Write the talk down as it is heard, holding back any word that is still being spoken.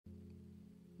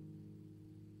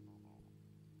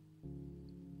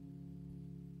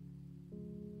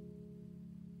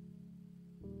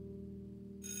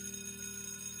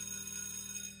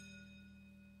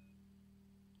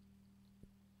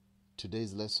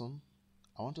Today's lesson,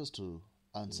 I want us to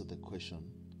answer the question,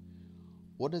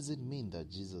 what does it mean that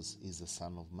Jesus is the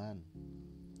Son of Man?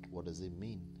 What does it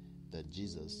mean that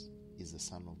Jesus is the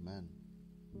Son of Man?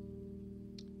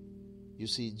 You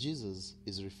see, Jesus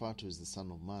is referred to as the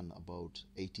Son of Man about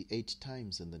 88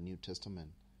 times in the New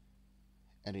Testament.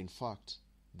 And in fact,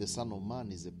 the Son of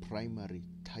Man is a primary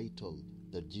title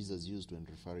that Jesus used when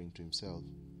referring to himself.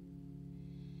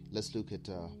 Let's look at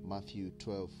Matthew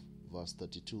 12, verse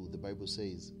 32. The Bible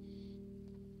says,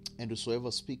 "And whosoever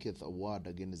speaketh a word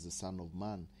against the Son of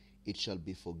Man, it shall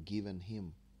be forgiven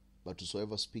him. But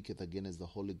whosoever speaketh against the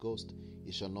Holy Ghost,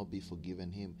 it shall not be forgiven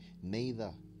him,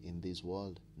 neither in this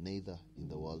world, neither in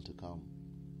the world to come."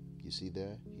 You see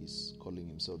there, he's calling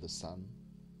himself the Son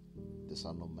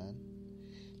of Man.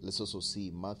 Let's also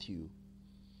see Matthew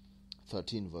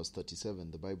 13, verse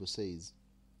 37. The Bible says,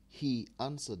 "He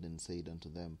answered and said unto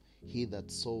them, He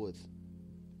that soweth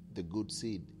the good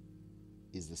seed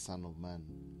is the Son of Man."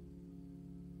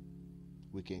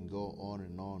 We can go on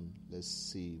and on. Let's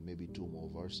see maybe two more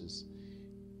verses.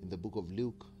 In the book of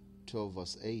Luke 12,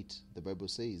 verse 8, the Bible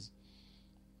says,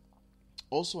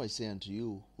 "Also I say unto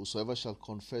you, whosoever shall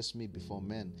confess me before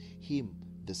men, him,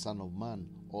 the Son of Man,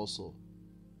 also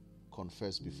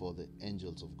confess before the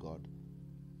angels of God."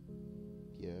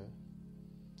 Here,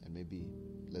 and maybe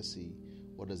let's see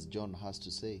what does John has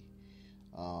to say.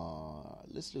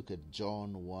 Let's look at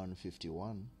John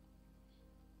 1:51.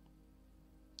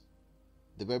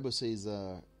 The Bible says,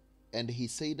 "And he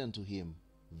said unto him,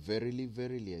 Verily,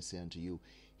 verily, I say unto you,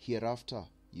 hereafter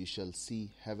you shall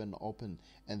see heaven open,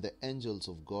 and the angels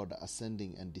of God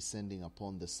ascending and descending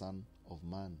upon the Son of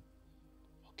Man."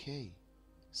 Okay,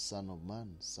 Son of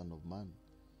Man, Son of Man.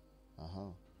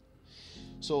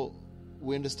 So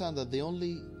we understand that the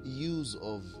only use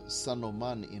of Son of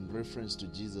Man in reference to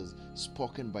Jesus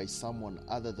spoken by someone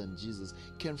other than Jesus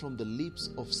came from the lips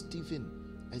of Stephen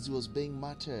as he was being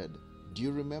martyred. Do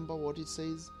you remember what it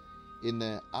says in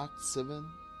Acts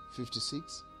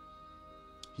 7:56?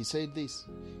 He said this,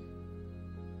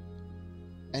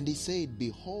 "And he said,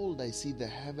 Behold, I see the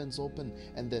heavens open,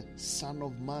 and the Son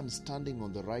of Man standing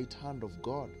on the right hand of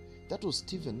God." That was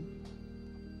Stephen.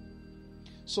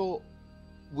 So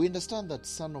we understand that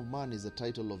Son of Man is a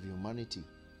title of humanity,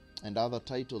 and other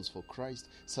titles for Christ,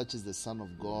 such as the Son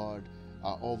of God,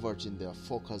 are overt in their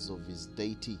focus of his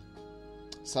deity.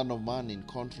 Son of Man, in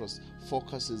contrast,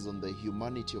 focuses on the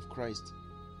humanity of Christ.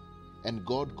 And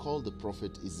God called the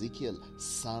prophet Ezekiel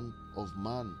Son of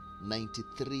Man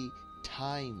 93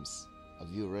 times. Have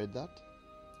you read that?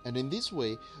 And in this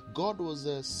way, God was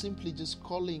simply just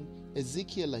calling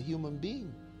Ezekiel a human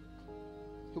being.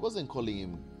 He wasn't calling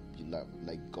him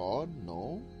like God,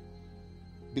 no.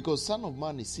 Because Son of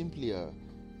Man is simply a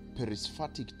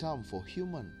periphrastic term for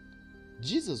human.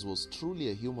 Jesus was truly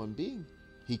a human being.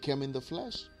 He came in the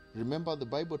flesh. Remember, the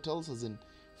Bible tells us in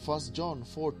 1 John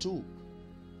 4:2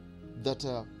 that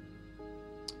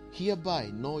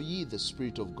hereby know ye the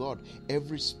Spirit of God.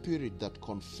 Every spirit that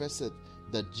confesseth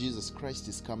that Jesus Christ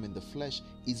is come in the flesh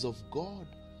is of God.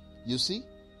 You see,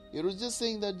 it was just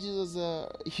saying that Jesus,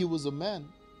 he was a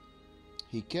man.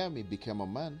 He came, he became a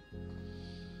man.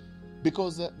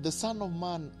 Because the Son of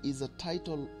Man is a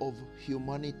title of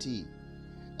humanity.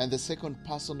 And the second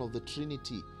person of the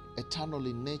Trinity, eternal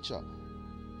in nature,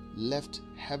 left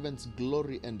heaven's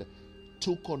glory and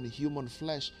took on human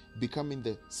flesh, becoming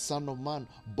the Son of Man,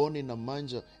 born in a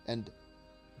manger. And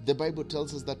the Bible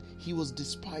tells us that he was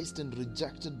despised and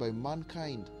rejected by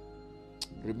mankind.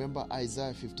 Remember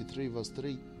Isaiah 53 verse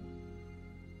 3.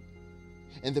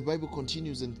 And the Bible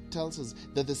continues and tells us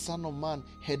that the Son of Man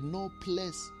had no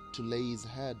place to lay his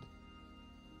head.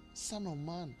 Son of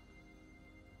Man.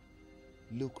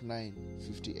 Luke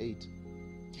 9:58.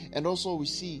 And also we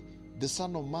see the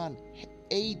Son of Man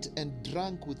ate and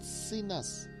drank with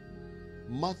sinners.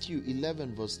 Matthew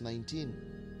 11 verse 19.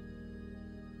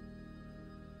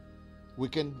 We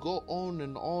can go on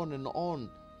and on and on.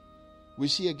 We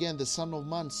see again the Son of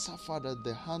Man suffered at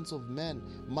the hands of men.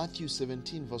 Matthew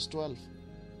 17 verse 12.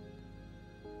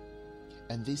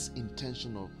 And this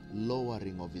intentional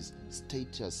lowering of his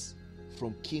status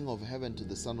from King of Heaven to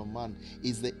the Son of Man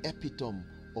is the epitome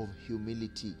of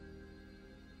humility.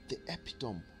 The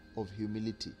epitome of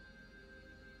humility.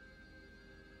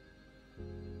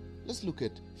 Let's look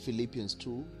at Philippians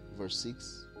 2 verse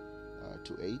 6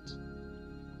 to 8.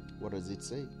 What does it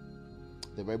say?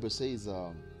 The Bible says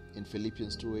in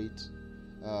Philippians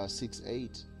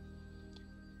 6:8,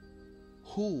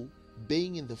 "Who,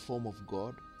 being in the form of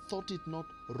God, thought it not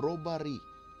robbery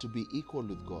to be equal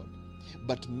with God,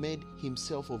 but made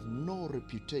himself of no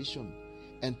reputation,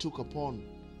 and took upon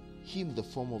him the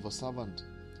form of a servant,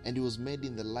 And he was made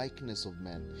in the likeness of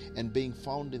man, and being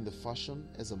found in the fashion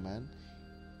as a man,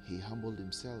 he humbled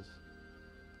himself.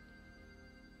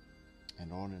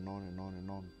 And on and on and on and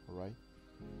on, all right?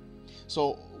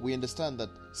 So we understand that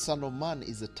Son of Man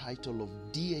is a title of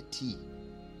deity.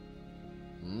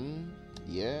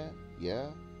 Yeah.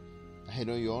 I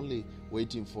know you're only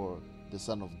waiting for the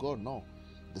Son of God. No,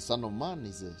 the Son of Man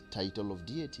is a title of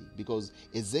deity, because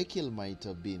Ezekiel might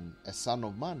have been a son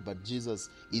of man, but Jesus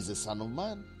is a son of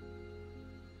man.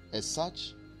 As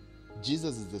such,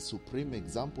 Jesus is the supreme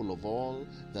example of all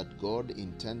that God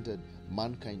intended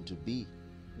mankind to be.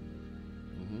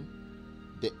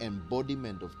 The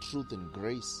embodiment of truth and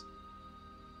grace.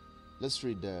 Let's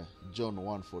read John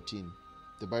 1:14.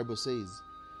 The Bible says,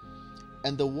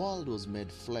 and the world was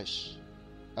made flesh.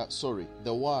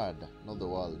 The Word, not the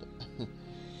world.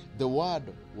 The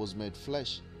Word was made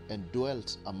flesh and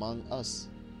dwelt among us.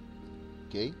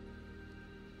 Okay?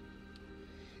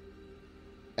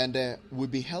 And we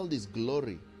beheld his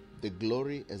glory, the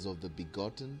glory as of the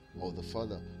begotten of the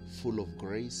Father, full of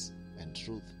grace and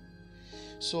truth.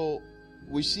 So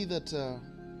we see that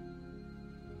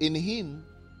in him,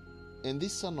 in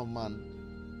this Son of Man,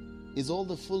 is all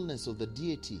the fullness of the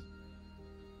deity.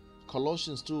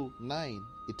 Colossians 2:9,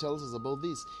 it tells us about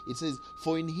this. It says,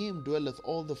 for in him dwelleth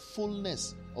all the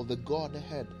fullness of the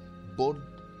Godhead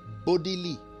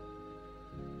bodily.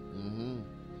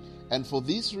 And for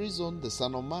this reason, the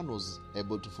Son of Man was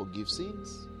able to forgive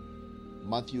sins.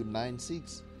 Matthew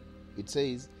 9:6, it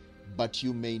says, but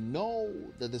you may know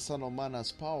that the Son of Man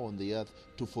has power on the earth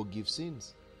to forgive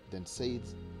sins. Then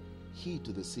saith he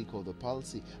to the sick of the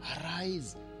palsy,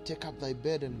 arise, take up thy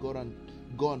bed and go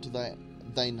unto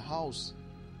thine house.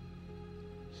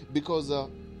 Because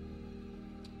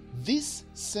this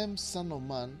same Son of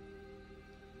Man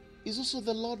is also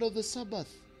the Lord of the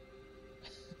Sabbath.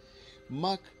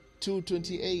 Mark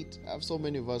 2:28. I have so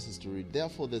many verses to read.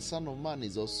 Therefore the Son of Man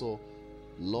is also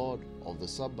Lord of the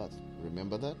Sabbath.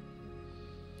 Remember that?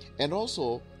 And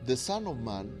also the Son of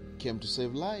Man came to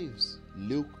save lives.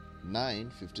 Luke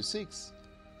 9:56.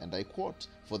 And I quote,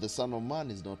 for the Son of Man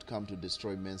is not come to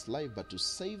destroy men's life, but to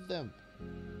save them.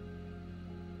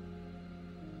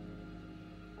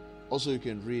 Also you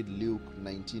can read Luke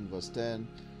 19:10.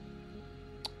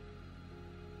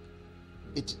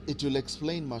 It will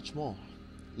explain much more.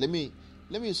 Let me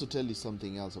also tell you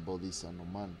something else about this Son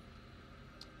of Man.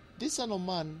 This Son of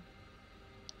Man,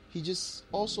 he just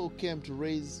also came to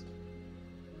raise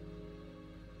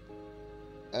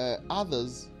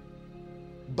others,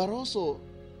 but also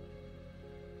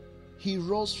he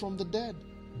rose from the dead.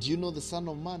 Do you know the Son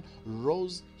of Man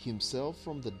rose himself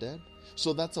from the dead?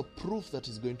 So that's a proof that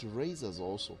he's going to raise us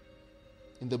also.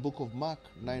 In the book of Mark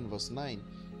 9:9,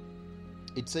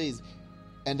 it says,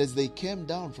 and as they came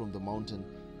down from the mountain,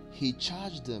 he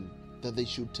charged them that they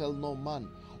should tell no man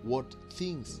what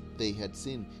things they had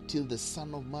seen, till the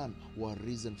Son of Man were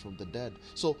risen from the dead.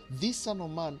 So this Son of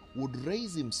Man would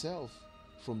raise himself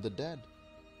from the dead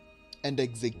and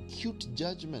execute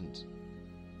judgment.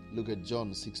 Look at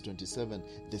John 6:27.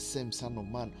 The same Son of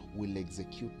Man will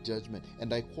execute judgment.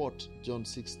 And I quote John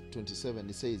 6:27.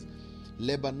 It says,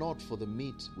 labor not for the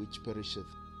meat which perisheth,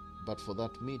 but for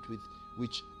that meat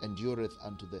which endureth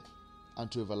unto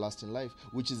everlasting life,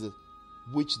 which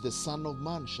the Son of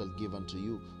Man shall give unto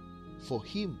you. For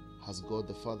him has God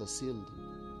the Father sealed.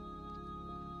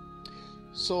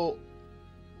 So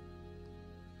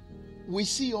we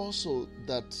see also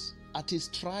that at his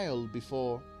trial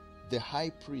before the high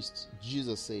priest,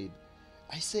 Jesus said,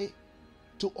 I say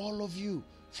to all of you,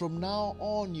 from now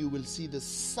on you will see the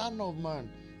Son of Man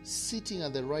sitting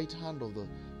at the right hand of the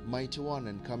Mighty One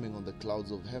and coming on the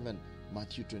clouds of heaven.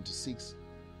 Matthew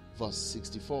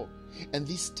 26:64. And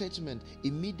this statement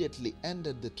immediately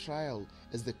ended the trial,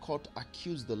 as the court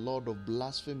accused the Lord of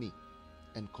blasphemy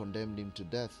and condemned him to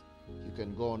death. You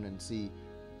can go on and see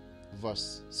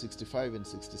verse 65 and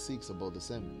 66 about the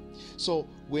same. So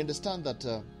we understand that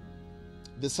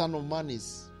the Son of Man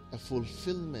is a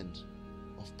fulfillment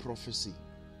of prophecy,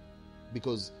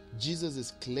 because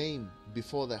Jesus' claim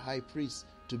before the high priest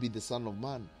to be the Son of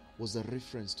Man was a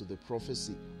reference to the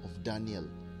prophecy of Daniel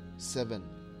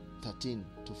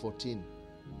 7:13-14,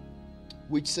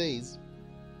 which says,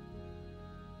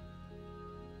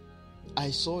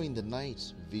 I saw in the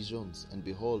night visions, and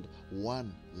behold,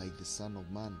 one like the Son of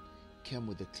Man came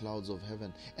with the clouds of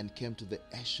heaven, and came to the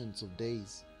Ancients of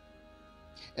Days.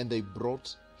 And they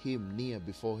brought him near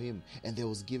before him, and there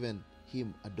was given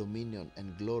him a dominion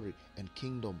and glory and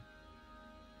kingdom,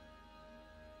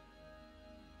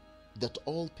 that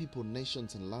all people,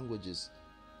 nations, and languages,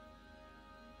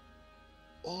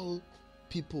 all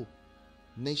people,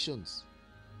 nations,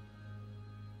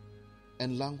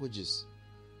 and languages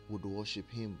would worship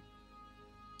him.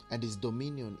 And his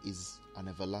dominion is an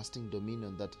everlasting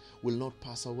dominion that will not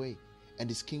pass away. And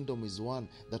his kingdom is one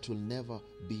that will never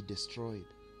be destroyed.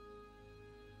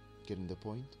 Getting the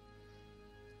point?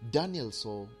 Daniel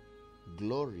saw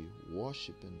glory,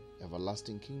 worship, and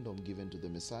everlasting kingdom given to the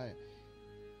Messiah.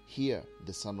 Here,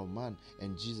 the Son of Man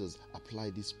and Jesus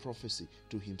apply this prophecy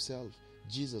to himself.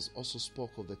 Jesus also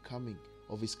spoke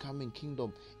of his coming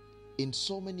kingdom in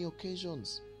so many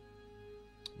occasions.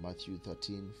 Matthew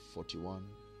 13:41,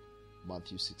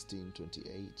 Matthew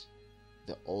 16:28.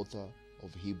 The author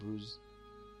of Hebrews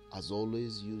has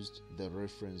always used the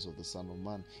reference of the Son of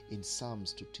Man in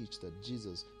Psalms to teach that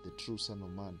Jesus, the true Son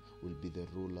of Man, will be the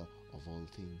ruler of all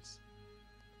things.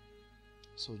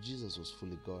 So Jesus was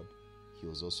fully God. He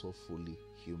was also fully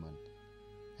human.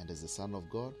 And as the Son of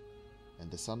God and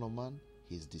the Son of Man,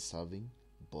 he is deserving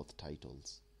both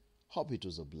titles. Hope it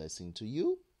was a blessing to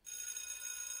you.